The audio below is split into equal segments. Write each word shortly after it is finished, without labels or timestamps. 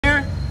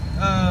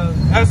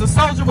as the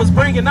soldier was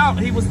bringing out,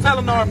 he was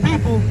telling our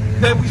people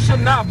that we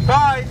should not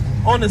buy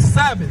on the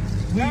Sabbath.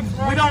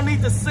 We don't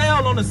need to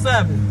sell on the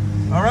Sabbath.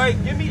 All right,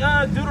 give me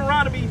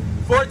Deuteronomy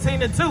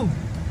 14:2.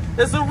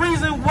 There's a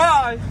reason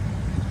why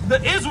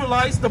the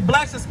Israelites, the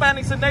blacks,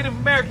 Hispanics, and Native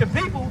American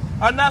people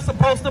are not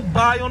supposed to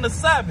buy on the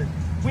Sabbath.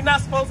 We're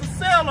not supposed to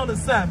sell on the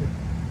Sabbath.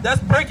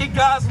 That's breaking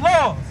God's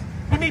laws.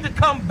 We need to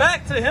come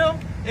back to him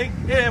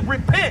and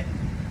repent.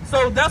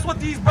 So that's what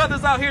these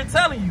brothers out here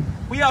telling you.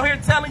 We out here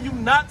telling you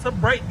not to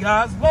break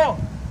God's law.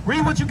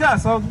 Read what you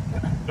got, soldier.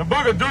 The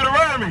book of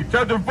Deuteronomy,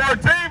 chapter 14,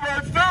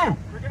 verse 2.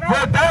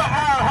 For thou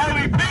art a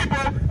holy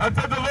people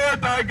unto the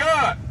Lord thy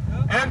God,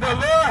 and the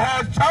Lord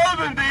has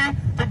chosen thee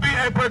to be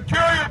a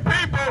peculiar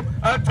people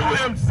unto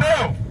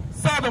himself.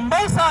 So the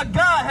Most High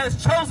God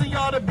has chosen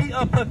y'all to be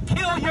a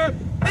peculiar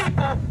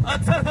people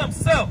unto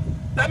himself.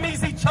 That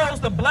means he chose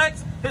the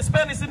blacks,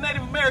 Hispanics, and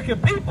Native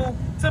American people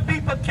to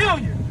be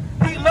peculiar.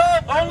 He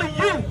loved only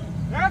you.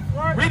 That's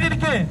right. Read it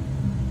again.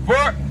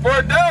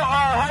 For thou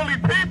art a holy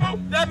people.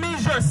 That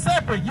means you're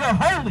separate. You're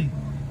holy.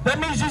 That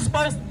means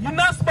you're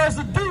not supposed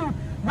to do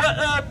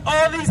what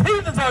all these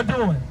heathens are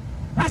doing.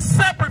 We're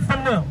separate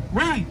from them.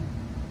 Read.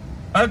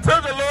 Unto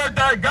the Lord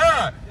thy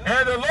God,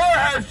 and the Lord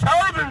has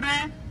chosen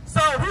thee.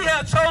 So he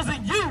has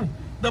chosen you,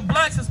 the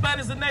blacks,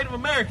 Hispanics, and Native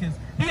Americans.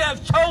 He has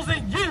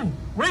chosen you.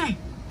 Read.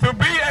 To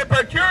be a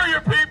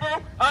peculiar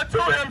people unto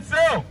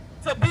himself.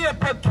 To be a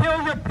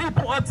peculiar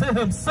people unto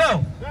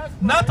himself.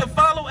 Not to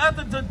follow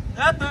after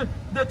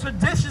the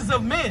traditions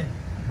of men.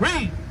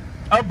 Read.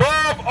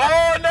 Above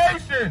all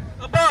nations.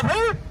 Above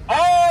who?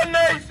 All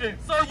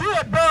nations. So you're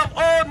above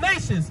all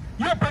nations.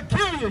 You're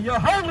peculiar. You're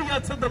holy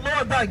unto the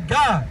Lord thy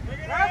God.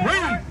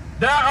 Read.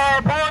 That are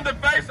upon the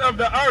face of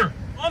the earth.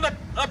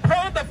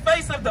 Upon the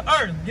face of the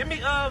earth. Give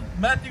me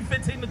Matthew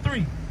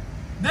 15:3.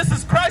 This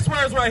is Christ's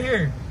words right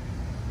here.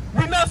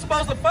 We're not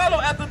supposed to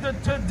follow after the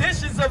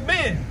traditions of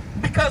men,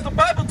 because the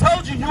Bible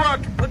told you you are a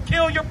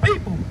peculiar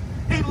people.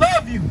 He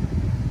loved you.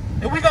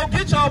 And we're going to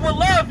get y'all what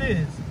love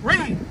is.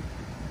 Read.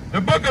 The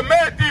book of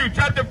Matthew,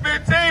 chapter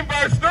 15,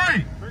 verse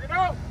 3. Bring it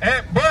out.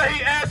 But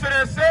he answered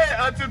and said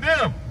unto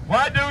them,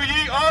 why do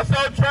ye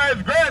also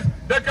transgress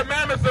the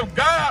commandments of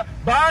God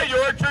by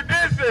your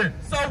tradition?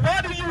 So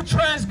why do you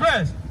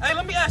transgress? Hey,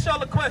 let me ask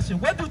y'all a question.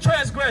 What do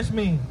transgress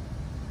mean?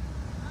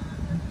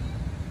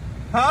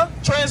 Huh?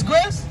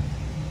 Transgress?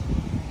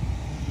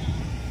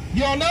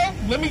 You don't know?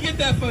 Let me get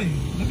that for you.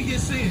 Let me get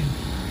sin.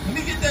 Let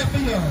me get that for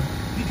y'all.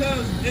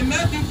 Because in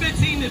Matthew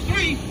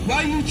 15:3,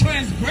 why you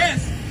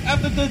transgress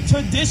after the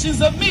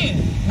traditions of men?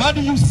 Why do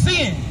you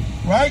sin?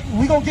 Right?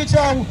 We're going to get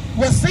y'all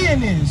what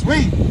sin is.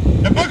 Read.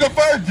 The book of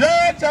 1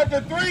 John,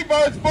 chapter 3,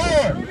 verse 4.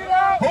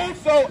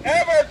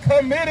 Whosoever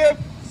committeth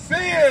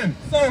sin.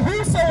 So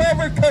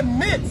whosoever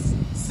commits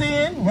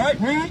sin, right?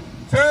 Read.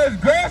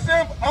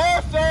 Transgressive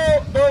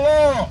also the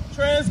law.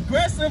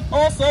 Transgressive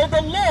also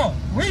the law.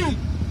 Read.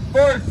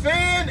 For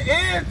sin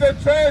is the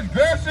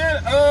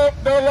transgression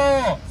of the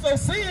law. So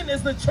sin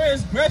is the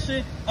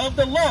transgression of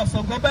the law.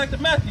 So go back to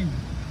Matthew.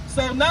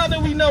 So now that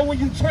we know when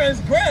you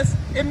transgress,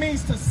 it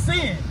means to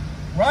sin.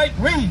 Right?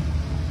 Read.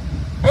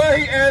 But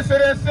he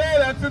answered and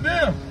said unto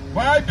them,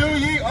 why do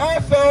ye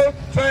also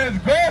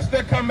transgress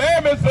the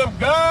commandments of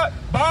God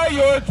by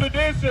your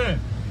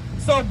tradition?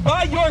 So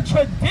by your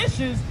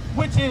traditions,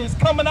 which is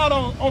coming out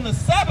on the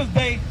Sabbath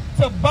day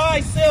to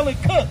buy, sell, and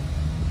cook.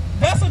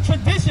 That's a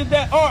tradition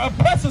that our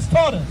oppressors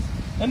taught us.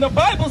 And the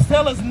Bibles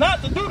tell us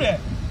not to do that,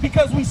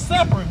 because we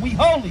separate, we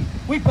holy,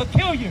 we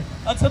peculiar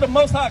unto the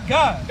Most High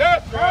God.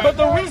 That's right. But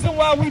the reason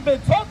why we've been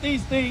taught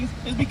these things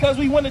is because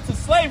we went into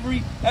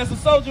slavery, as the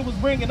soldier was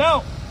bringing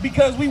out,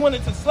 because we went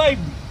into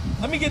slavery.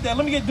 Let me get that.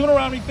 Let me get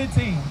Deuteronomy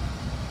 15.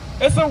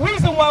 It's a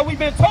reason why we've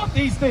been taught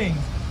these things,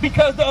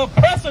 because the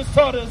oppressors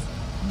taught us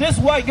this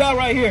white guy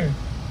right here.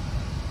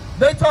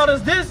 They taught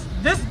us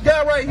this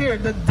guy right here,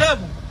 the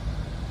devil.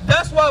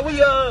 That's why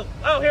we out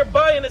here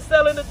buying and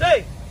selling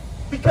today,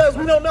 because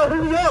we don't know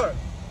who we are.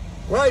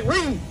 Right?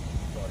 Read.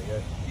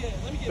 Yeah,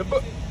 let me get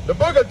the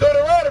book of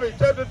Deuteronomy,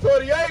 chapter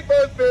 28,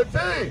 verse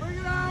 15.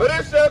 But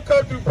it shall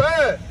come to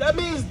pass. That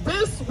means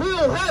this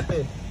will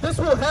happen. This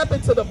will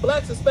happen to the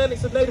blacks,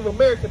 Hispanics, and Native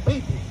American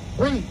people.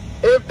 Read.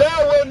 If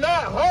thou wilt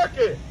not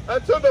hearken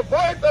unto the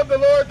voice of the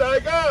Lord thy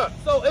God.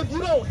 So if you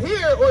don't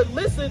hear or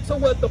listen to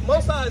what the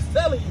Most High is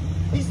telling you,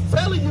 he's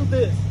telling you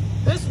this.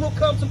 This will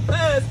come to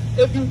pass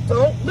if you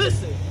don't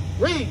listen.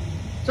 Read.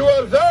 To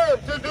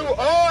observe, to do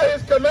all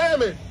his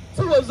commandments.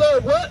 To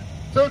observe what?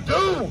 To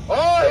do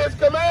all his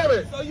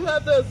commandments. So you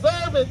have to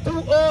observe and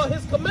do all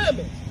his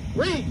commandments.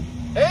 Read.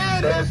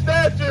 And his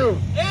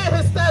statutes. And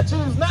his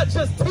statutes, not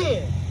just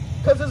 10.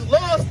 Because it's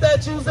laws,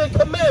 statutes, and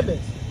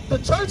commandments. The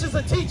churches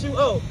will teach you,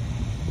 oh,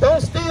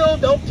 don't steal,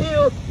 don't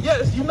kill.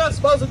 Yes, you're not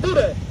supposed to do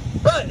that.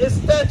 But it's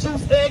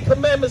statutes and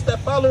commandments that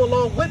follow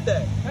along with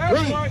that.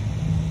 Read. Right.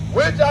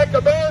 Which I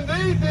command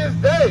thee this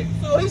day.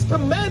 So he's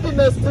commanding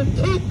us to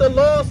keep the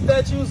laws,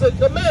 statutes, and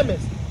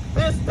commandments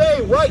this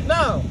day, right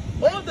now,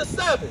 on the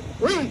Sabbath.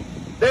 Read.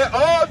 That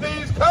all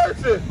these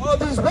curses. All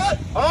these what?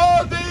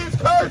 All these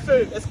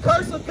curses. Is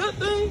curse a good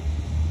thing?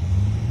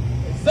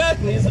 Exactly.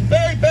 Exactly. It's a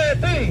very bad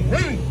thing.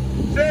 Read.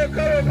 Shall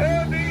come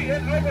upon thee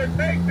and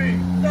overtake thee.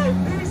 So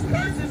these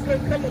curses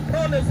will come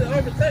upon us and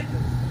overtake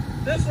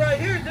us. This right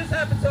here, this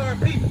happened to our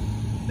people.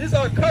 These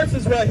are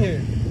curses right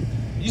here.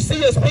 You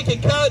see us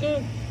picking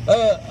cotton,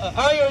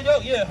 iron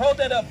yoke. Yeah, hold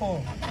that up for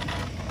them.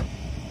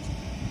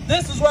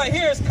 This is right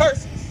here is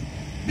curses.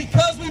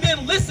 Because we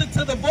didn't listen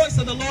to the voice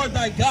of the Lord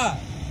thy God.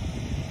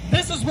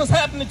 This is what's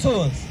happening to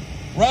us,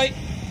 right?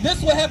 This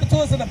is what happened to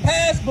us in the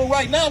past, but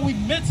right now we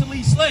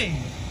mentally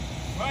slaves,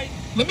 right?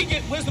 Let me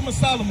get Wisdom of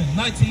Solomon,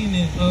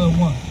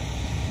 19:1.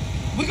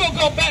 We're going to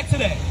go back to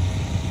that.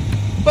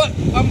 But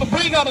I'm going to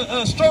bring out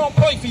a strong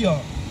point for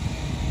y'all.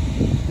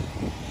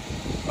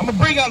 I'm going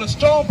to bring out a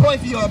strong point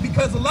for y'all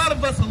because a lot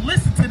of us will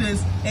listen to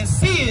this and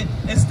see it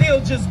and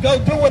still just go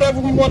do whatever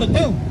we want to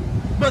do.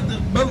 But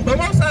the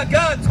Most High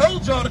God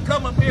told y'all to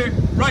come up here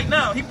right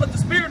now. He put the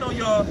Spirit on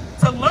y'all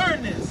to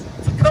learn this,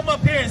 to come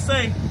up here and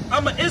say,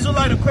 I'm an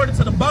Israelite according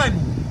to the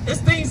Bible. It's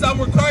things I'm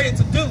required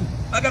to do.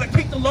 I got to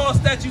keep the law,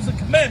 statutes, and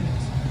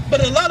commandments.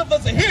 But a lot of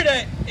us will hear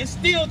that and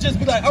still just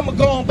be like, I'm going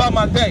to go on by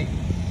my day.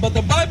 But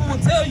the Bible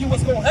will tell you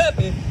what's going to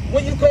happen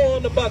when you go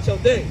on about your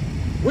day.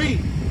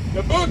 Read.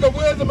 The book of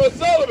Wisdom of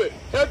Solomon,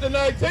 chapter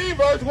 19,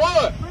 verse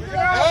 1.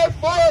 As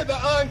for the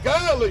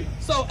ungodly.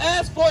 So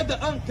as for the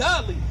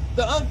ungodly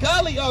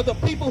are the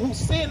people who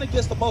sin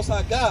against the Most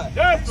High God.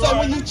 That's so right.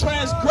 when you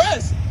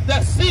transgress,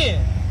 that's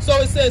sin. So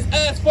it says,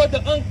 as for the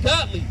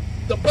ungodly,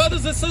 the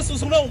brothers and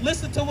sisters who don't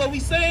listen to what we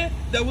saying,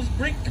 that was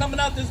coming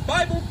out this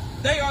Bible,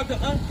 they are the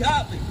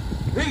ungodly.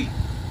 Read.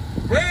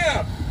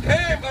 Wrath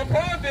came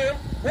upon them.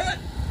 What?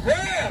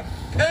 Wrath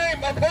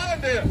came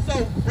upon them.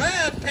 So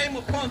wrath came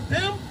upon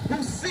them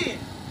who sin.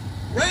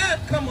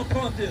 Wrath come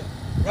upon them.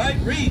 Right?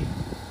 Read.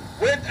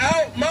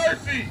 Without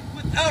mercy.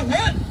 Without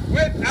what?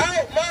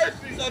 Without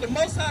mercy. So the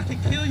Most High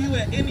can kill you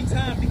at any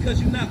time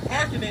because you're not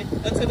hearkening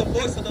unto the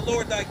voice of the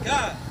Lord thy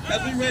God,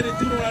 as we read in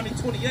Deuteronomy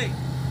 28.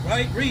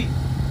 Right? Read.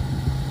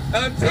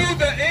 Unto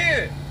the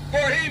end,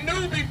 for he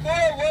knew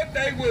before what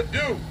they would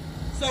do.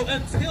 So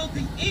until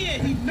the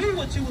end, he knew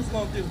what you was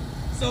going to do.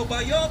 So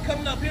by y'all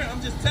coming up here,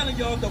 I'm just telling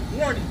y'all the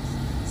warnings.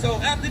 So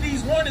after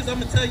these warnings, I'm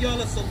going to tell y'all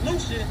a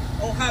solution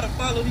on how to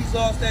follow these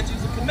laws,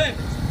 statutes, and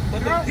commandments.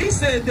 But he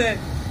said that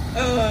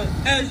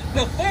as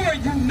before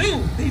you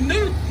knew, he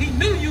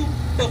knew you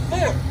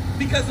before.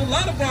 Because a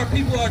lot of our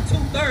people are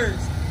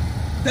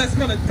 2/3 that's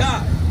going to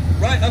die.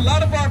 Right? A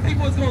lot of our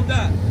people is going to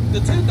die. The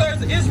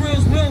 2/3 of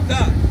Israel's will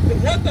die. The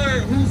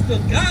 1/3 who's the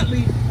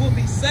godly will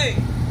be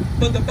saved.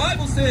 But the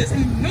Bible says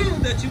he knew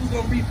that you was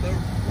going to be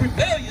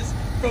rebellious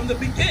from the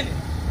beginning.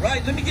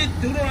 Right? Let me get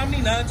Deuteronomy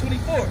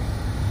 9:24.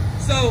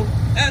 So,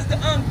 as the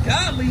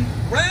ungodly,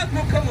 wrath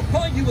will come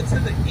upon you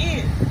until the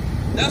end.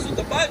 That's what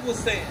the Bible is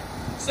saying.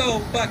 So,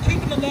 by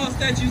keeping the law,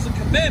 statutes, and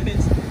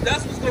commandments,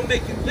 that's what's going to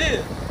make you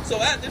live.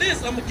 So, after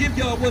this, I'm going to give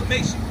y'all what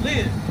makes you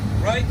live.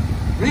 Right?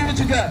 Read what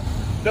you got.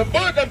 The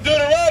book of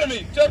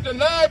Deuteronomy, chapter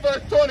 9,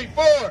 verse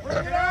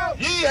 24.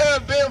 Ye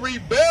have been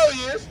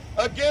rebellious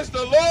against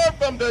the Lord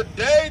from the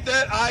day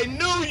that I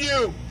knew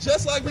you.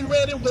 Just like we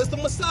read in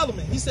Wisdom of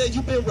Solomon. He said,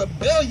 you've been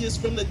rebellious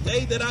from the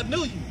day that I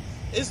knew you.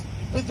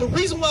 But the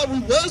reason why we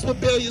was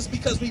rebellious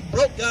because we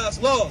broke God's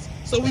laws.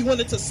 So we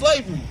went into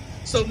slavery.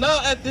 So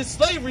now at this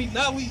slavery,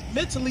 now we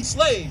mentally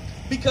slave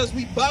because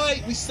we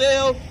buy, we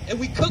sell, and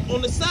we cook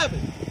on the Sabbath.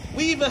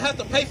 We even have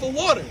to pay for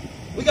water.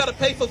 We got to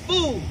pay for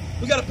food.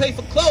 We got to pay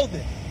for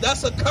clothing.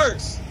 That's a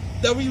curse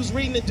that we was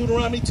reading in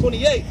Deuteronomy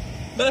 28.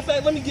 Matter of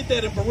fact, let me get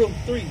that in Baruch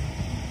 3.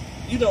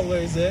 You know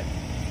where it's at.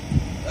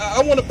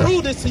 I want to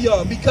prove this to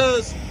y'all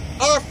because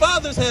our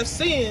fathers have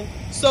sinned.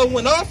 So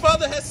when our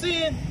father has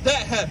sinned,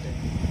 that happened.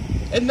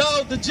 And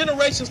now the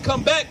generations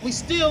come back, we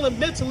still are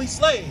mentally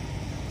slave.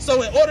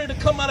 So in order to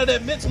come out of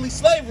that mentally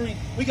slavery,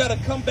 we got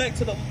to come back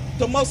to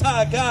the Most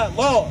High God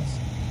laws.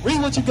 Read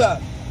what you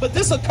got. But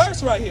this is a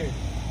curse right here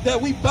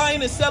that we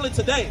buying and selling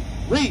today.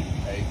 Read.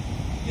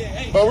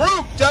 Yeah,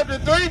 Baruch chapter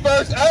 3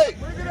 verse 8.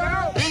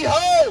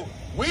 Behold,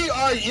 we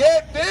are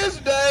yet this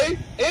day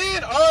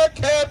in our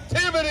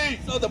captivity.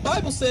 So the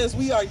Bible says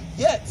we are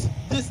yet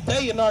this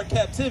day in our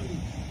captivity.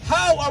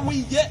 How are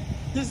we yet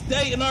this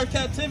day in our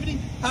captivity?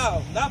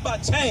 How? Not by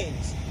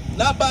chains.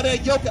 Not by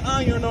that yoke of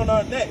iron on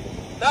our neck.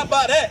 Not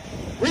by that.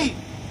 Read.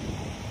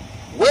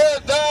 Where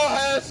thou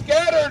hast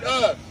scattered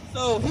us.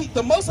 So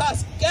the Most High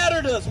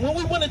scattered us. When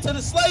we went into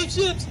the slave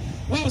ships,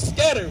 we were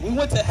scattered. We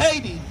went to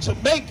Haiti,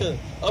 Jamaica,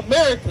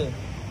 America,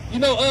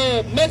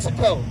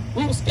 Mexico.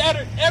 We were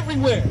scattered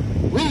everywhere.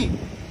 Read.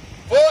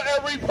 For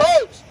a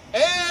reproach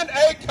and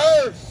a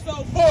curse.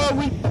 So for a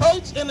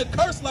reproach and a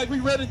curse, like we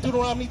read in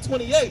Deuteronomy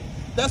 28,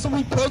 that's a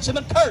reproach and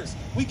a curse.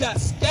 We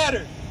got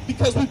scattered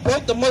because we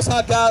broke the Most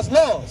High God's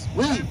laws.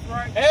 Read.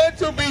 Right. And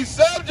to be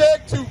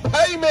subject to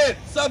payment.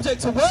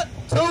 Subject to what?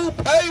 To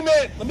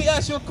payment. Let me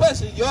ask you a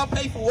question. Y'all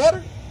pay for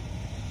water?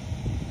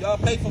 Y'all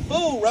pay for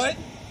food, right?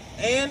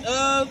 And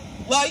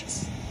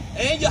lights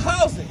and your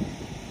housing.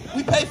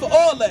 We pay for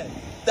all that.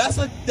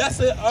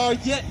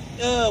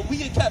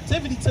 We in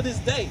captivity to this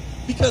day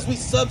because we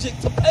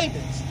subject to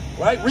payments,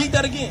 right? Read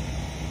that again.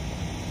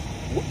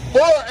 for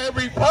a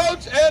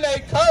reproach and a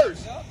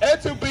curse,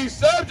 and to be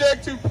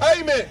subject to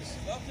payments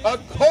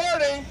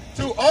according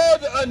to all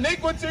the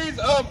iniquities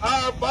of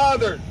our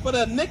fathers. For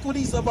the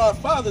iniquities of our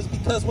fathers,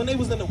 because when they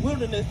was in the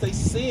wilderness, they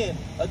sinned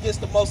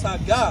against the Most High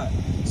God.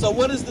 So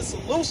what is the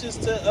solutions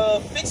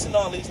to fixing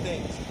all these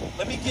things?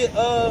 Let me get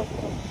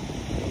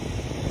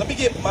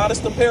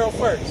modest apparel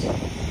first.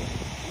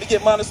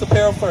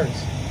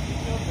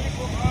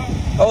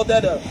 Hold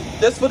that up.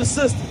 That's for the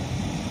sister.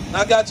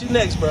 I got you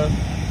next, bro.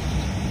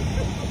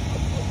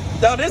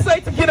 Now, this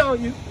ain't to get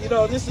on you. You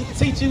know, this is to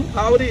teach you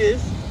how it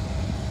is.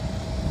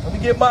 Let me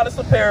get modest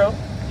apparel.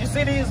 You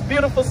see these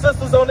beautiful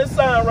sisters on this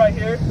sign right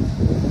here?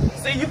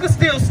 See, you can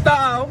still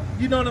style.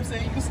 You know what I'm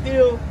saying? You can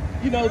still,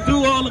 you know,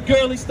 do all the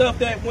girly stuff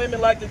that women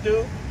like to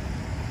do.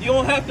 You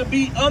don't have to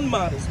be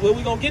unmodest. Well,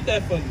 we're going to get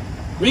that for you.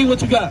 Read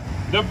what you got.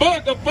 The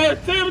book of 1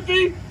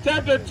 Timothy,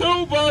 chapter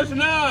 2, verse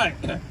 9.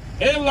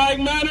 In like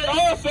manner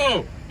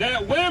also,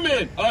 that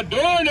women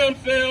adorn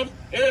themselves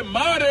in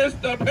modest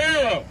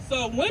apparel.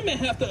 So women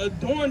have to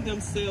adorn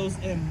themselves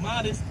in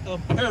modest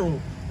apparel.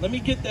 Let me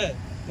get that.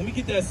 Let me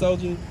get that,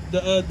 soldier.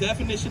 The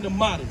definition of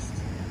modest.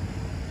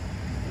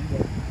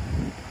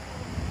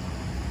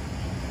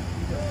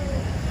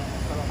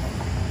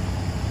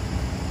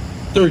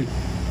 3.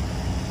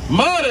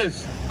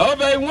 Modest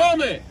of a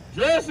woman,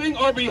 dressing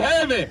or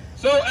behaving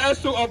so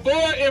as to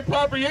avoid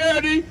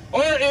impropriety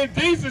or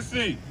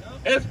indecency,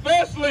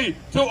 especially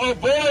to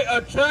avoid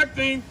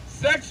attracting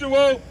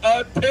sexual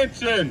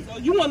attention. So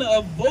you want to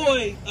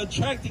avoid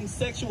attracting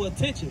sexual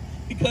attention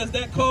because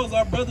that causes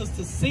our brothers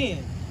to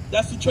sin.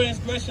 That's the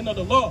transgression of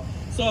the law.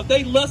 So if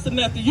they lusting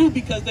after you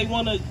because they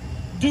want to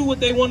do what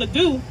they want to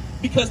do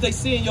because they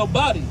see in your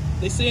body,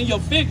 they see in your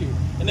figure,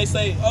 and they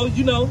say, oh,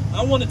 you know,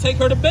 I want to take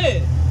her to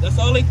bed. That's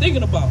all they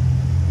thinking about.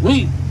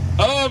 Read.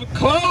 Of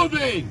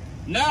clothing,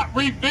 not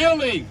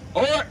revealing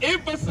or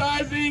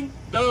emphasizing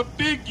the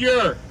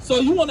figure. So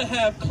you want to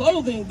have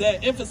clothing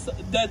that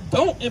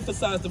don't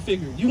emphasize the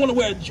figure. You want to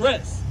wear a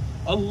dress,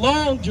 a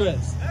long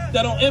dress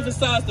that don't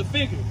emphasize the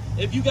figure.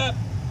 If you got,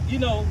 you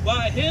know,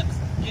 wide hips,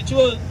 get you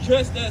a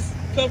dress that's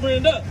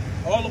covering it up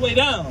all the way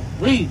down.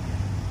 Read.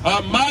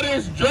 A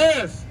modest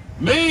dress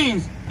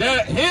means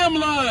that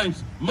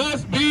hemlines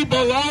must be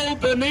below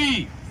the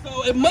knee.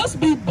 So it must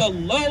be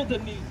below the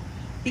knee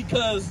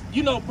because,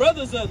 you know,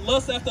 brothers are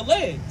lust after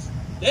legs.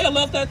 They are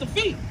lust after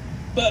feet.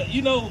 But,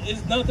 you know,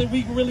 it's nothing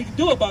we can really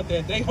do about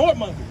that. They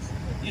whoremongers.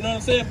 You know what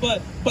I'm saying?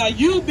 But by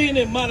you being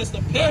in modest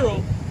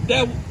apparel,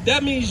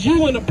 that means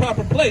you in the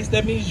proper place.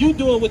 That means you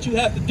doing what you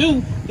have to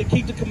do to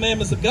keep the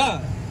commandments of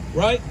God.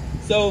 Right?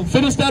 So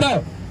finish that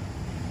out.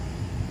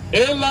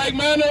 In like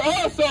manner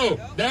also,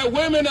 that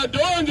women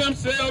adorn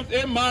themselves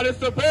in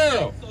modest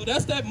apparel. So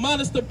that's that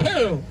modest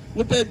apparel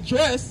with that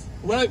dress,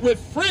 right, with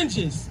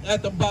fringes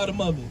at the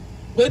bottom of it.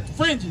 With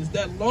fringes,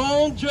 that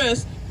long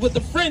dress with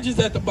the fringes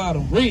at the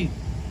bottom. Read.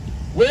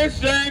 With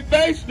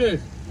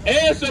shamefacedness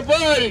and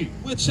sobriety.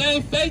 With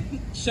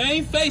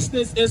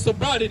shamefacedness and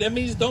sobriety. That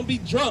means don't be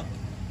drunk.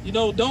 You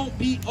know, don't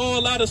be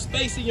all out of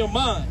space in your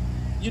mind.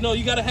 You know,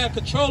 you got to have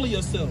control of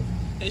yourself.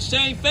 And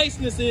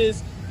shamefacedness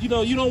is, you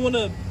know, you don't want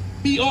to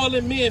be all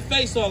in men's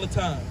face all the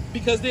time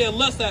because they'll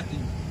lust after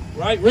you.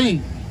 Right?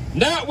 Read.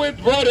 Not with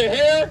braided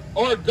hair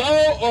or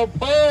gold or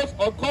pearls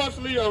or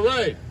costly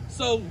array.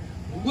 So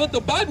what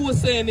the Bible is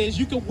saying is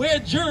you can wear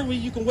jewelry,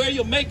 you can wear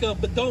your makeup,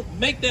 but don't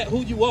make that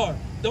who you are.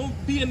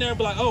 Don't be in there and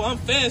be like, oh, I'm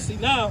fancy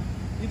now.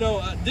 You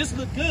know, this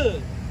look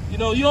good. You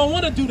know, you don't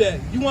want to do that.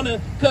 You want to,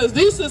 because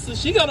these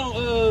sisters, she got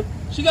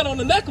on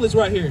the necklace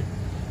right here.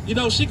 You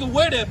know, she can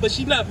wear that, but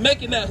she's not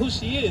making that who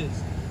she is.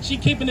 She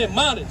keeping it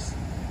modest,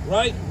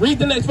 right? Read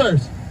the next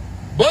verse.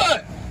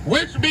 But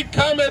which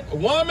becometh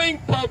woman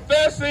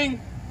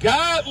professing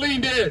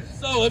godliness.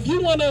 So if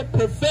you want to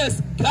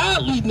profess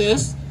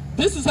godliness,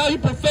 this is how you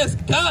profess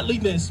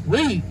godliness.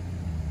 Read.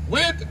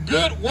 With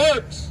good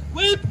works.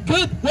 With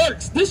good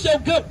works. This your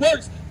good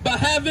works by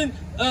having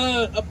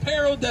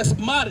apparel that's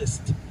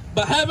modest.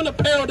 By having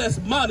apparel that's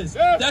modest.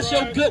 That's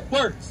right. Your good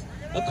works.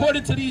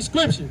 According to these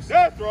scriptures.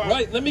 That's right.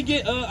 Right? Let me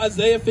get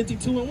Isaiah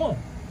 52:1.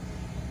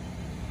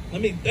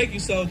 Thank you,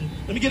 soldier.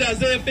 Let me get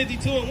Isaiah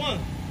 52:1.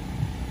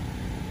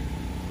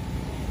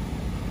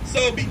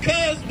 So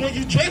because when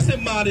you dress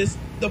in modest,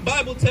 the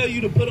Bible tells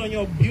you to put on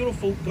your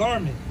beautiful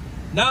garment.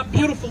 Not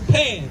beautiful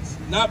pants,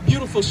 not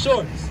beautiful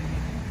shorts.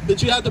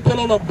 But you have to put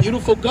on a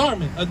beautiful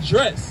garment, a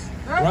dress.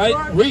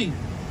 Right? Read.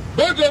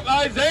 Book of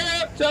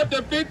Isaiah,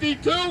 chapter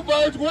 52,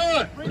 verse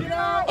 1.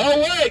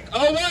 Awake,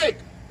 awake,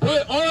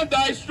 put on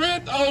thy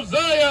strength, O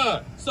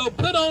Zion. So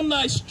put on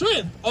thy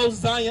strength, O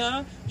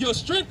Zion. Your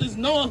strength is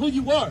knowing who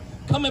you are.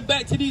 Coming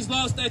back to these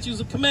law, statutes,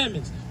 and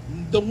commandments.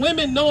 The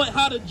women knowing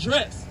how to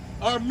dress.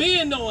 Our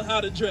men knowing how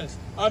to dress.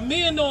 Our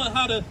men knowing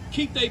how to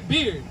keep their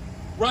beard.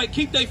 Right?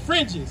 Keep their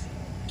fringes.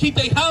 Keep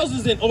their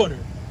houses in order.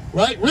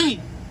 Right?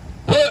 Read.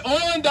 Put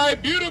on thy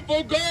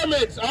beautiful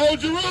garments, O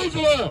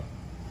Jerusalem.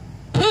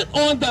 Put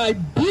on thy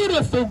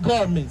beautiful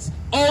garments,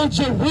 O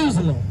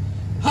Jerusalem.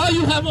 How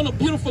you have on a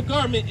beautiful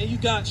garment and you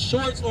got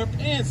shorts or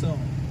pants on?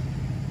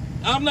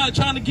 I'm not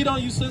trying to get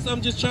on you, sis.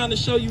 I'm just trying to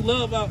show you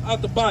love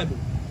out the Bible.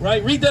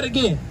 Right? Read that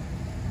again.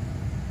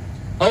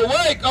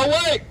 Awake,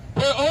 awake,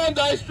 put on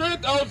thy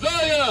strength, O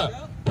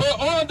Zion. Put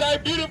on thy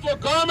beautiful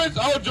garments,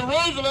 O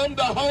Jerusalem,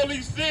 the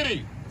holy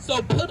city.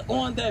 So put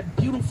on that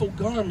beautiful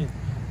garment.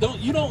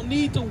 You don't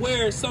need to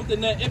wear something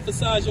that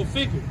emphasizes your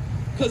figure,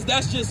 because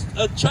that's just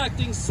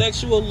attracting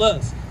sexual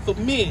lust for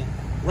men,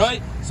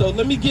 right? So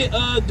let me get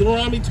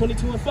Deuteronomy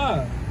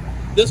 22:5.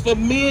 This for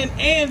men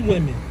and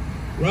women,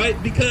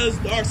 right? Because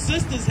our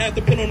sisters have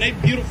to put on their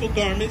beautiful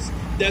garments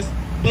that's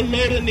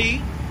below the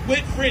knee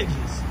with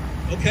fringes,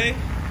 okay?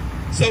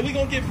 So we're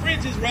going to get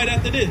fringes right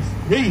after this.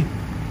 Read.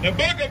 The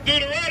book of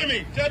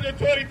Deuteronomy, chapter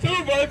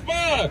 22, verse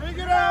 5. Bring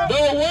it out.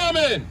 The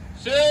woman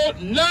shall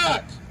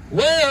not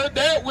wear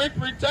that which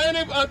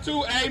pertaineth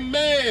unto a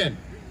man,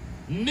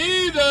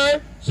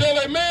 neither shall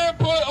a man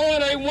put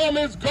on a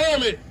woman's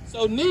garment.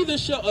 So neither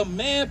shall a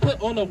man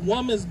put on a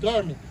woman's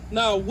garment.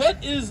 Now,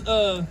 what is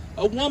a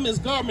woman's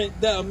garment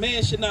that a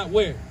man should not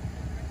wear?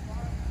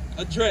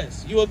 A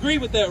dress. You agree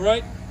with that,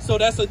 right? So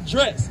that's a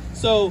dress.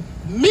 So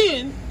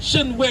men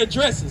shouldn't wear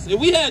dresses. If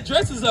we had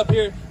dresses up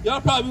here,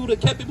 y'all probably would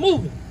have kept it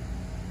moving.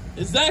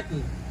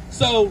 Exactly.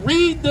 So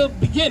read the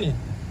beginning.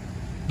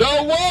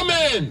 The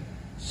woman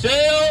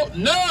shall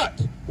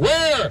not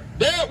wear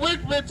that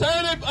which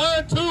pertaineth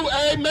unto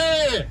a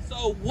man.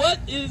 So what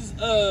is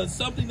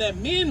something that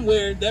men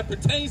wear that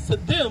pertains to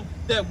them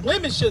that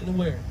women shouldn't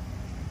wear?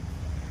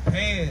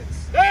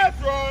 Pants.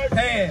 That's right.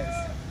 Pants.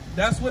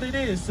 That's what it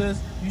is,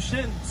 sis.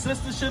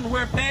 Sisters shouldn't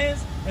wear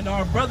pants, and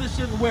our brothers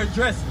shouldn't wear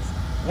dresses.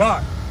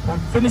 Why?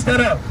 Finish that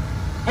up.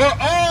 For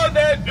all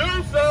that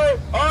do so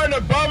are an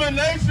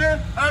abomination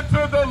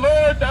unto the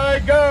Lord thy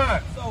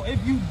God. So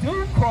if you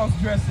do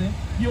cross-dressing,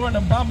 you're an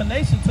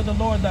abomination to the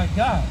Lord thy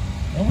God.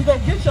 And we're going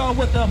to get y'all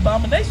what the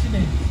abomination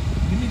is.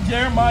 Give me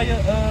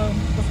Jeremiah,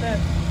 what's that?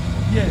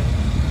 Yeah,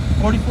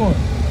 44.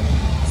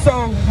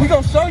 So we're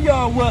going to show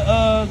y'all what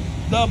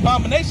the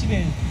abomination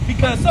is.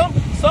 Because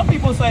some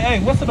people say, hey,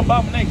 what's an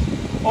abomination?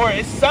 Or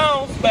it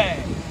sounds bad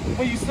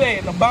when you say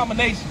an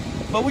abomination.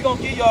 But we're going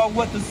to give y'all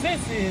what the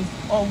sense is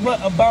on what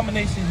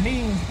abomination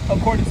means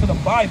according to the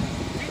Bible.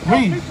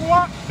 Read.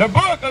 The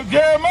book of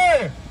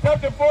Jeremiah,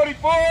 chapter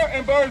 44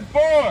 and verse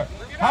 4.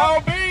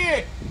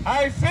 Howbeit,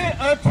 I sent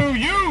unto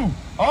you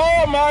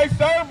all my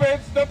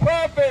servants, the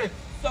prophets.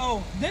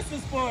 So this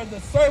is for the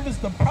service,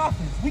 the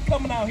prophets. We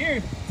coming out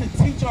here to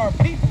teach our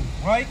people,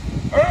 right?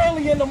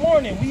 Early in the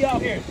morning, we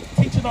out here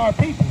teaching our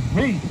people.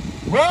 Read.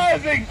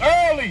 Rising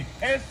early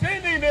and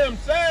sending them,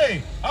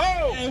 saying,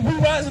 oh. And we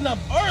rising up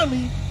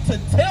early to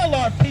tell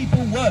our people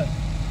what?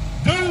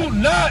 Do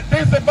not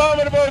this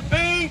abominable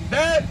thing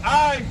that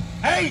I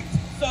hate.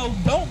 So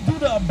don't do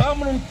the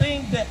abominable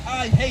thing that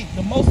I hate.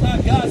 The Most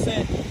High God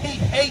said he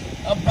hates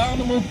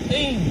abominable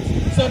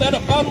things. So that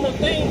abominable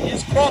thing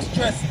is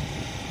cross-dressing.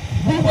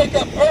 We wake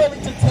up early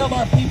to tell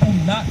our people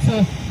not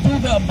to do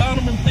the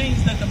abominable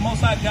things that the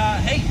Most High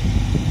God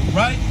hates,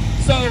 right?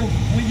 So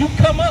when you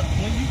come up,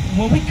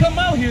 when we come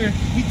out here,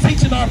 we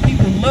teaching our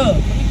people love.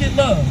 Let me get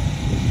love.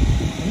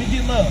 Let me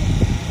get love.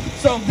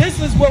 So this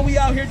is what we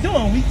out here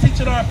doing. We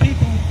teaching our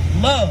people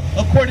love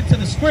according to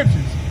the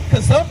scriptures.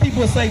 Because some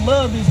people say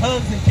love is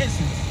hugs and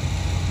kisses.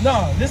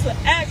 No, this is an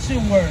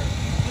action word.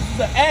 This is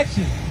an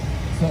action.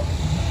 So,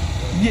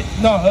 yeah,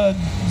 no,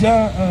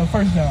 John,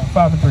 1 John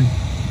 5:3.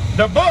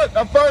 The book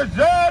of 1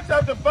 John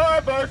chapter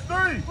 5 verse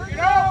 3.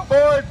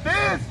 For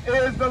this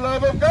is the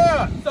love of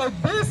God. So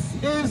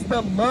this is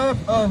the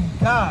love of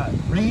God.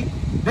 Read.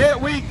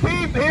 That we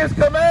keep his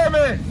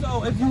commandments.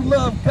 So if you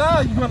love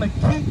God, you're going to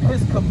keep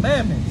his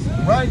commandments,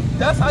 right?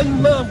 That's how you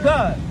love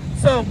God.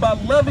 So by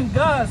loving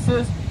God,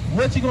 sis,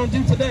 what you going to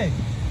do today?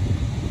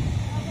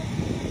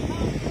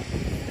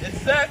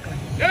 Exactly.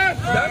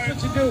 Yes, that's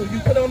what you do. You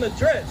put on a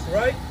dress,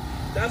 right?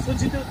 That's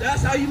what you do.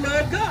 That's how you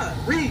love God.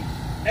 Read.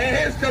 And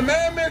his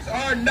commandments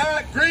are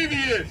not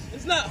grievous.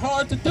 It's not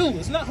hard to do.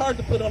 It's not hard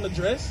to put on a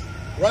dress,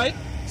 right?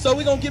 So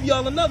we're going to give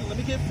y'all another. Let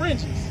me get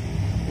fringes,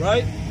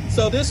 right?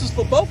 So this is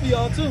for both of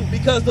y'all too,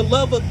 because the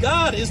love of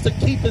God is to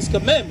keep his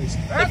commandments.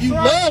 If you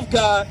love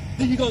God,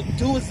 then you're going to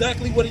do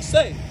exactly what he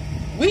say.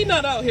 We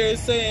not out here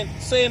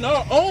saying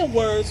our own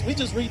words. We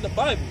just reading the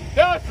Bible.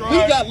 That's right. We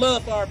got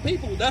love for our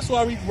people. That's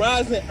why we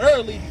rising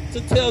early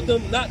to tell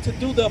them not to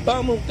do the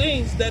abominable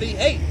things that he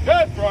hates.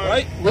 That's right.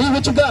 Right? Read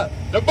what you got.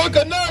 The book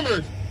of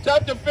Numbers,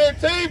 chapter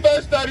 15,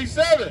 verse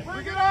 37.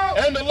 Bring it out.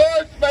 And the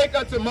Lord spake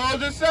unto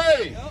Moses,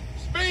 saying,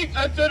 Speak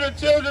unto the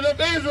children of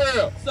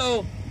Israel.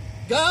 So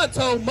God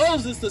told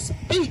Moses to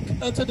speak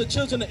unto the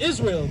children of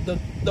Israel,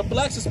 the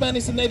blacks,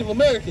 Hispanics, and Native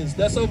Americans.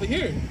 That's over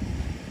here.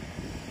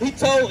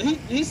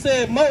 He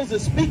said,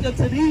 Moses, speak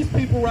unto these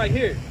people right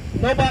here.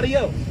 Nobody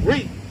else.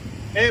 Read.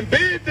 And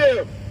bid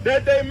them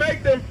that they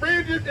make them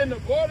fringes in the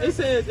borders.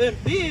 It says,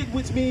 and bid,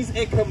 which means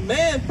and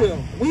command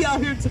them. We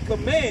out here to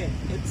command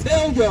and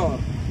tell y'all.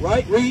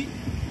 Right? Read.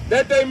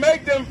 That they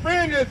make them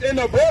fringes in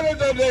the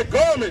borders of their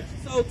garments.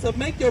 So to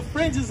make your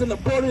fringes in the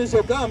borders of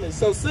your garments.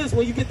 So sis,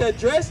 when you get that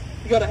dress,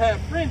 you got to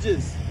have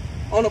fringes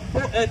on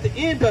at the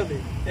end of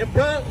it. And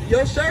bro,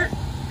 your shirt,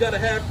 got to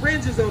have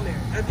fringes on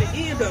there at the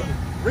end of it.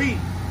 Read.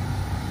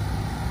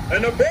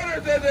 And the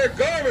borders of their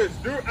garments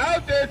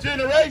throughout their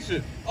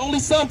generation. Only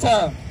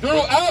sometime.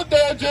 Throughout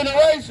their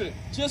generation.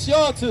 Just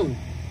y'all two.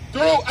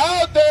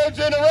 Throughout their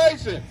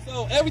generation.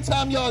 So every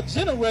time y'all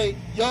generate,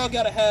 y'all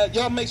got to have,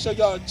 y'all make sure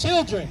y'all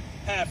children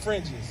have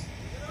fringes.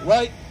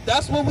 Right?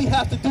 That's what we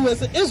have to do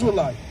as an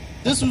Israelite.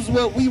 This is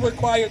what we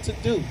required to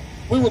do.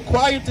 We're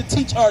required to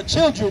teach our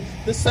children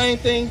the same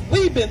things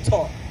we've been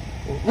taught.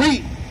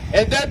 Read.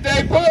 And that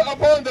they put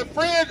upon the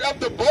fringe of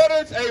the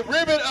borders a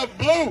ribbon of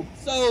blue.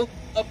 So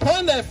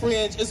upon that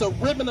fringe is a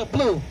ribbon of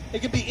blue.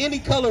 It can be any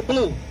color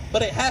blue,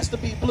 but it has to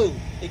be blue.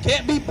 It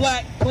can't be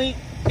black, pink,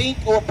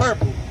 or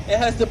purple. It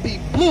has to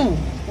be blue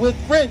with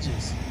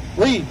fringes.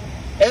 Read.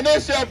 And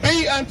it shall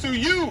be unto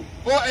you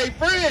for a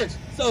fringe.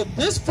 So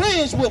this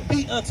fringe will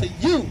be unto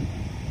you,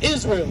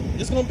 Israel.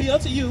 It's going to be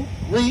unto you.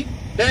 Read.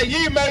 That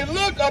ye may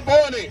look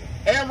upon it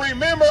and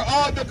remember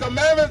all the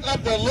commandments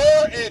of the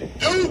Lord and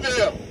do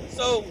them.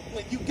 So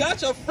when you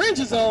got your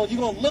fringes on, you're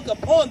going to look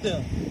upon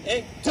them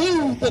and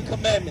do the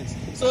commandments.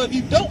 So if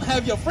you don't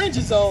have your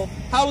fringes on,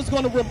 how is it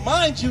going to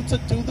remind you to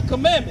do the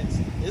commandments?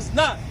 It's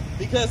not,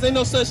 because ain't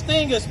no such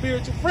thing as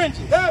spiritual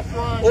fringes. That's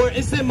right. Or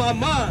it's in my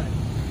mind.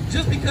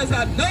 Just because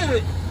I know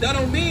it, that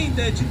don't mean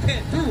that you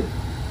can't do it.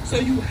 So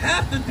you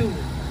have to do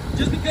it.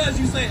 Just because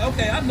you say,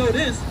 okay, I know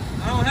this,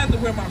 I don't have to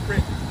wear my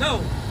fringes.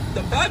 No,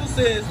 the Bible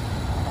says,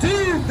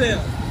 do them.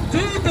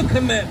 Do the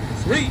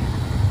commandments. Read.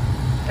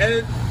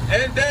 And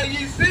that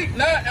ye seek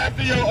not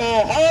after your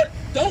own heart.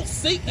 Don't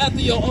seek after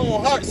your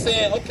own heart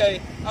saying,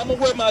 okay, I'm going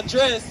to wear my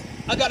dress.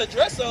 I got a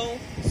dress on,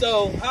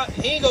 so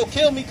he ain't going to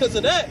kill me because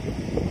of that.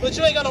 But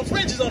you ain't got no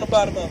fringes on the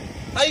bottom of it.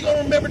 How you going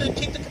to remember to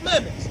keep the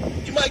commandments?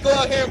 You might go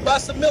out here and buy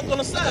some milk on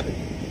the Sabbath.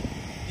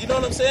 You know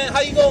what I'm saying?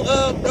 How you going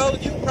to, bro,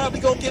 you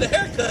probably going to get a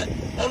haircut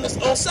on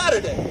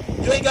Saturday.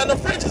 You ain't got no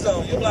fringes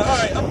on. You're like, all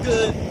right, I'm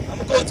good. I'm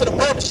going to go to the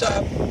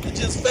barbershop and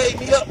just fade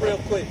me up real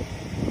quick.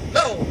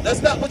 No,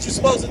 that's not what you're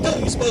supposed to do.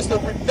 You're supposed to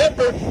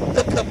remember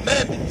the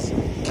commandments.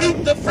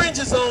 Keep the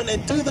fringes on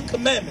and do the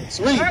commandments.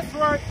 Read. That's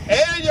right.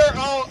 And your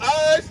own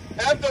eyes,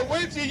 after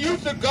which you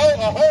used to go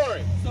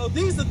a-whoring. So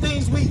these are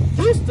things we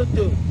used to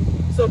do.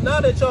 So now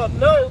that y'all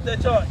know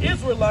that y'all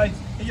Israelites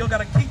and y'all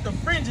got to keep the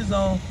fringes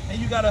on and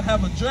you got to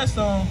have a dress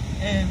on,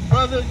 and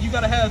brother, you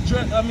got to have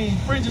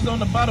fringes on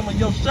the bottom of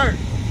your shirt,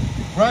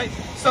 right?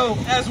 So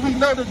as we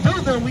know to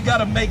do them, we got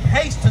to make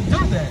haste to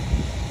do that.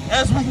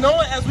 As we know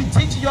it, as we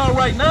teach y'all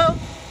right now,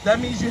 that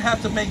means you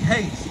have to make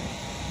haste.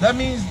 That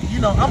means, you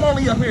know, I'm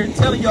only up here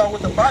telling y'all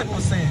what the Bible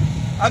is saying.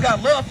 I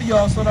got love for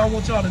y'all, so I don't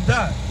want y'all to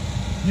die.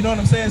 You know what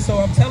I'm saying? So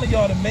I'm telling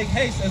y'all to make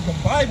haste as the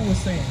Bible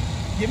is saying.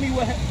 Give me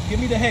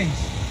the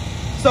haste.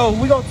 So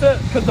we're going to tell,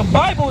 because the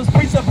Bible is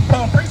precept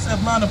upon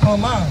precept, line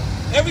upon line.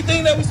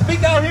 Everything that we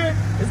speak out here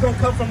is going to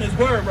come from this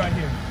word right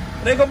here.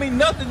 There ain't going to be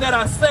nothing that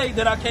I say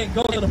that I can't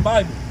go to the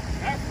Bible.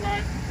 That's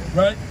right.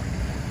 Right?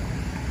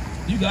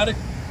 You got it?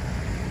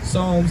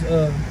 Psalms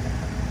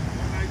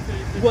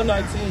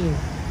 119.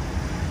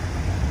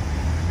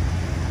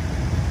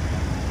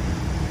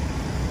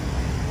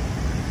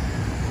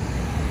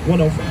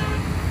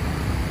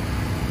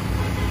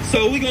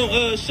 So we're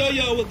going to show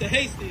y'all what the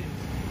haste is.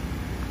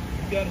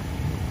 You got it?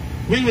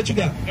 Read what you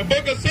got. The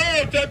book of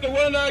Psalms, chapter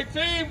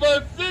 119,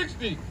 verse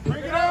 60.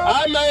 Bring it up.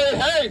 I made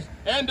haste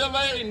and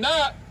delayed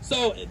not.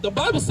 So the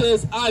Bible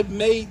says, I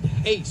made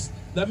haste.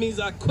 That means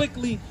I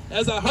quickly,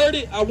 as I heard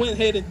it, I went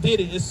ahead and did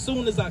it as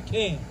soon as I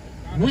can.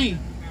 Read.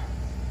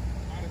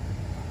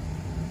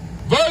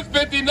 Verse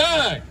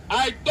 59.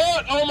 I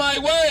thought on my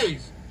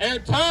ways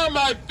and turned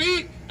my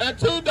feet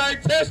unto thy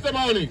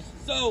testimonies.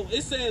 So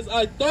it says,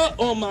 I thought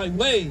on my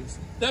ways.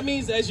 That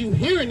means as you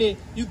hearing it,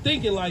 you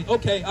thinking like,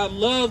 okay, I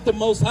love the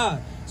Most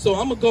High. So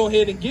I'm going to go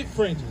ahead and get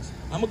fringes.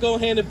 I'm going to go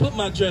ahead and put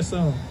my dress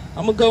on.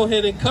 I'm going to go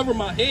ahead and cover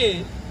my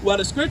head while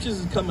the scriptures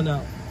is coming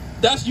out.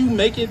 That's you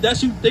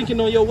thinking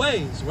on your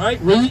ways, right?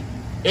 Read.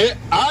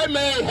 I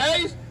made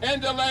haste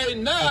and delayed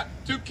not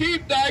to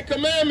keep thy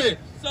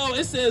commandments. So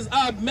it says,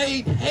 I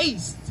made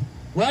haste,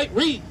 right?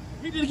 Read.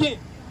 Read it again.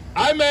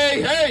 I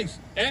made haste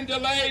and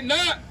delayed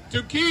not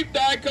to keep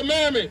thy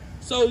commandments.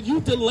 So you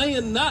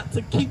delaying not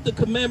to keep the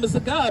commandments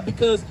of God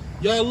because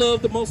y'all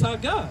love the Most High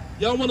God.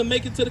 Y'all want to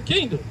make it to the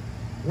kingdom,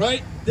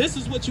 right? This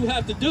is what you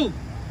have to do.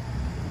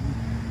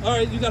 All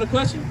right, you got a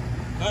question?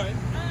 All right.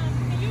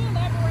 Can you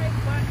elaborate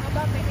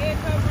about the head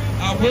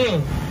covering? I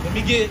will. Let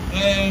me get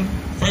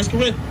 1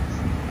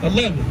 Corinthians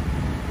 11.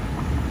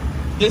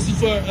 This is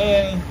for,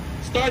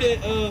 start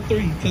at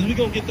 3, because we're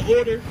going to get the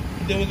order,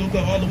 and then we're going to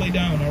go all the way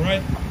down, all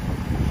right?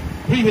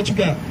 Read what you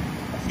got.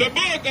 The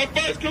book of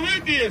 1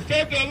 Corinthians,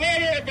 chapter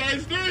 11,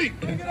 verse 3.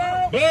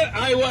 But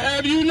I will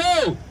have you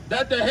know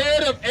that the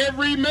head of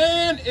every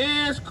man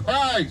is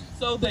Christ.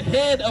 So the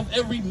head of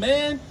every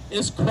man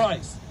is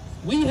Christ.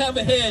 We have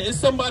a head. It's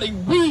somebody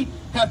we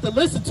have to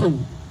listen to.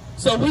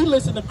 So we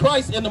listen to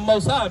Christ and the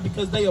Most High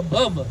because they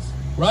above us,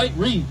 right?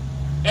 Read.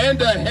 And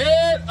the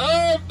head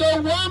of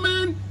the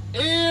woman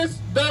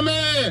is the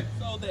man.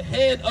 So the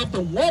head of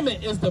the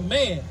woman is the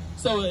man.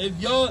 So if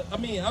y'all, I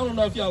mean, I don't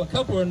know if y'all a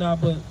couple or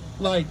not, but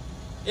like,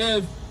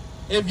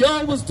 if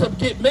y'all was to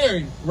get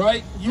married,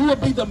 right, you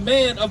would be the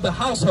man of the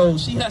household.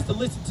 She has to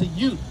listen to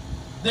you.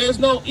 There's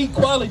no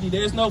equality.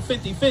 There's no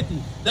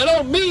 50-50. That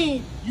don't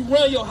mean you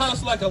run your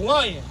house like a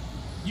lion.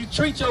 You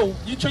treat your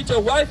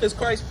wife as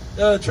Christ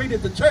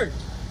treated the church.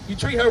 You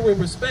treat her with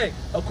respect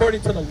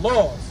according to the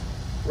laws,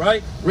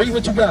 right? Read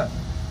what you got.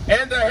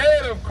 And the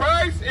head of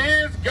Christ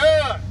is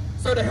God.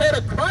 So the head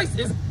of Christ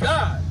is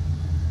God.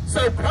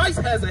 So Christ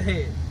has a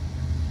head.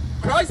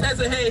 Christ has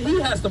a head he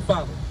has to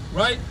follow,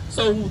 right?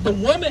 So the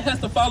woman has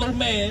to follow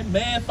man,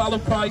 man follow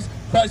Christ,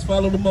 Christ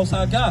follow the Most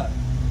High God.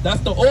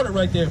 That's the order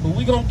right there. But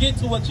we're going to get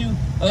to what you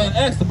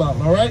asked about,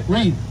 all right?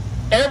 Read.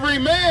 Every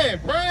man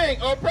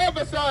praying or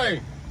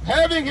prophesying,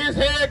 having his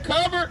head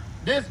covered,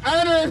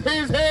 dishonors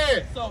his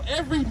head. So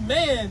every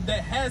man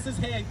that has his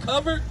head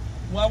covered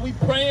while we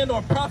praying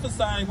or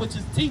prophesying, which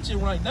is teaching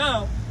right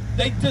now,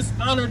 they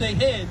dishonor their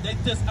head. They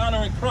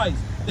dishonoring Christ.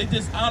 They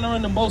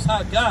dishonoring the Most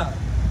High God.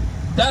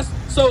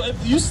 So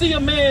if you see a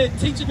man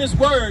teaching this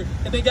word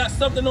and they got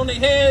something on their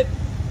head,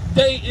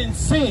 they in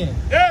sin.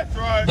 That's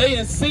right. They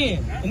in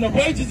sin. And the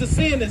wages of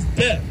sin is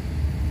death.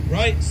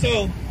 Right?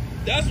 So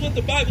that's what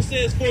the Bible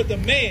says for the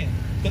man.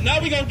 But now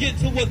we're going to get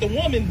to what the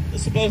woman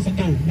is supposed to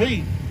do.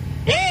 Read.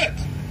 But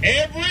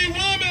every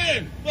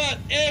woman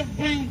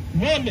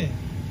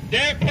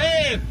that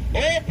prays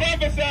or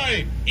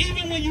prophesying,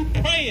 even when you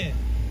pray,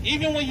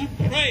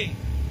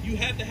 you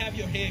have to have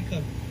your head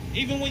covered.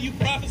 Even when you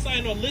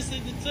prophesying or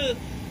listening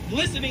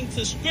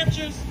to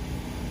scriptures,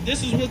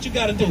 this is what you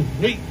got to do.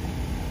 Read.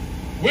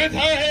 with her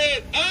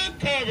head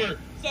uncovered.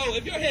 So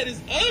if your head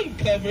is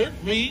uncovered,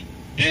 read,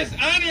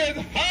 Dishonoring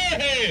her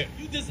head.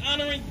 you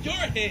dishonoring your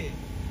head.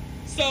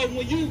 So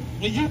when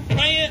you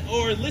praying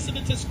or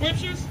listening to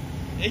scriptures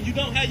and you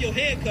don't have your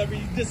head covered,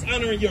 you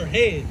dishonoring your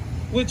head,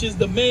 which is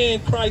the man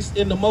Christ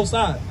in the Most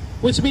High,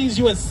 which means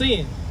you in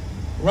sin,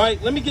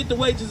 right? Let me get the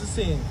wages of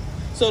sin.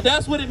 So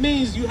that's what it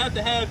means. You have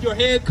to have your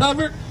head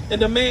covered, and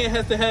the man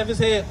has to have his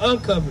head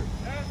uncovered.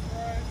 That's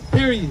right.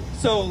 Period.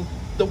 So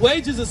the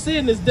wages of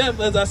sin is death,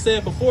 as I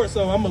said before.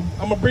 So I'm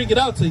gonna bring it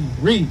out to you.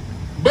 Read.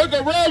 Book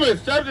of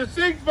Romans, chapter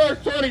 6, verse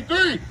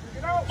 23.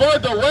 For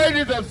the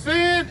wages of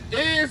sin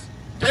is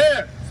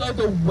death. So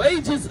the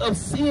wages of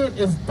sin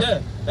is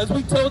death. As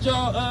we told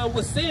y'all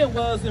what sin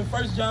was in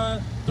 1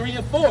 John 3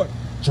 and 4.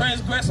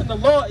 Transgressing the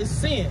law is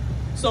sin.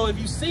 So if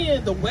you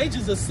sin, the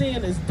wages of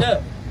sin is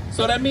death.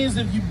 So that means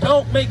if you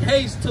don't make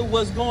haste to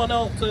what's going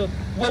on, to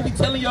what we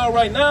telling y'all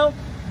right now,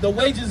 the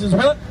wages is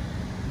what?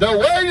 The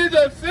wages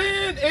of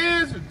sin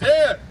is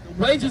death.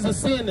 The wages of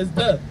sin is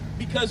death.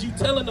 Because you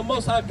telling the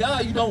Most High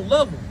God you don't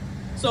love him.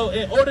 So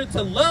in order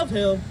to love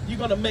him, you're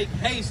going to make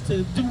haste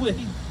to do what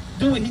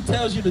he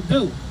tells you to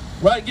do.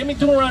 Right? Give me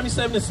Deuteronomy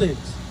 7:6.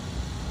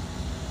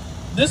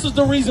 This is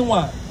the reason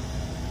why.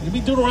 Give me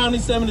Deuteronomy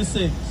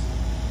 7:6.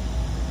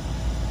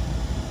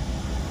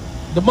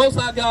 The Most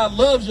High God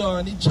loves y'all,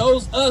 and he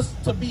chose us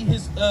to be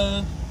his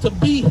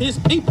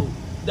people.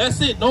 That's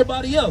it.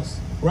 Nobody else.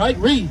 Right?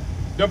 Read.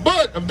 The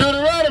book of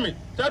Deuteronomy,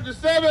 chapter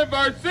 7,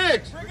 verse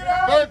 6.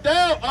 For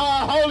thou art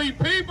a holy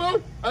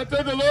people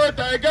unto the Lord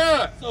thy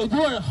God. So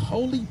you're a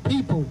holy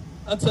people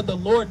unto the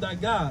Lord thy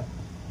God.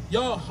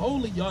 Y'all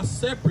holy, y'all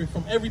separate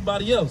from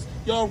everybody else.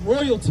 Y'all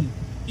royalty.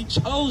 He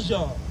chose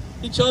y'all.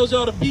 He chose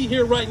y'all to be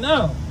here right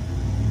now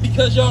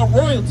because y'all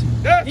royalty.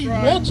 That's he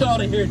right. wants y'all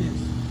to hear this.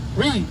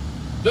 Read.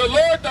 The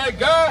Lord thy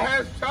God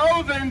has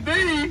chosen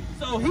thee.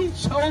 So he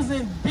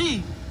chosen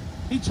thee.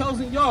 He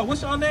chosen y'all.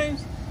 What's y'all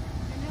names?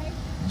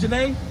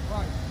 Janae?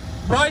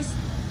 Bryce?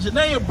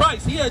 Janae and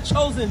Bryce. He had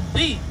chosen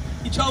thee.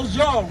 He chose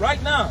y'all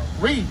right now.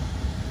 Read.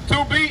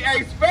 To be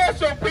a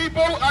special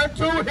people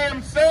unto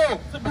himself.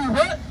 To be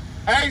what?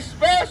 A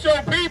special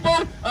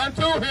people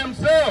unto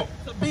himself.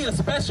 To be a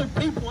special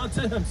people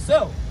unto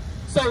himself.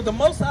 So the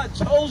Most High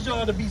chose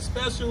y'all to be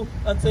special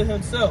unto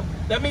himself.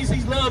 That means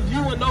he's loved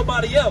you and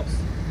nobody else.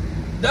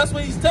 That's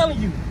what he's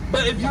telling you.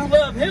 But if you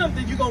love him,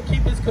 then you're going to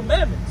keep his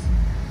commandments.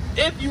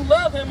 If you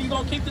love him, you're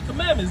going to keep the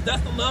commandments.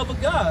 That's the love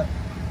of God.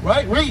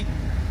 Right? Read.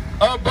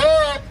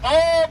 Above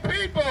all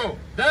people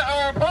that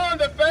are upon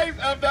the face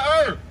of the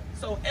earth.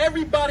 So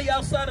everybody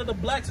outside of the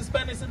blacks,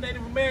 Hispanics, and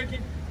Native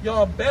American,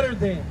 y'all better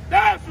than.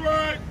 That's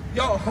right.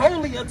 Y'all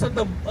holy unto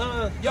the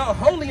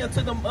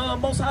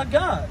Most High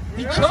God.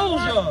 He chose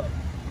y'all.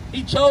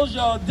 He chose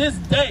y'all this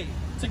day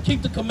to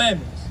keep the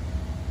commandments.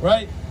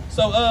 Right?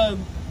 So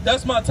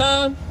that's my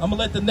time. I'm gonna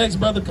let the next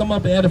brother come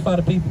up and edify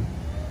the people.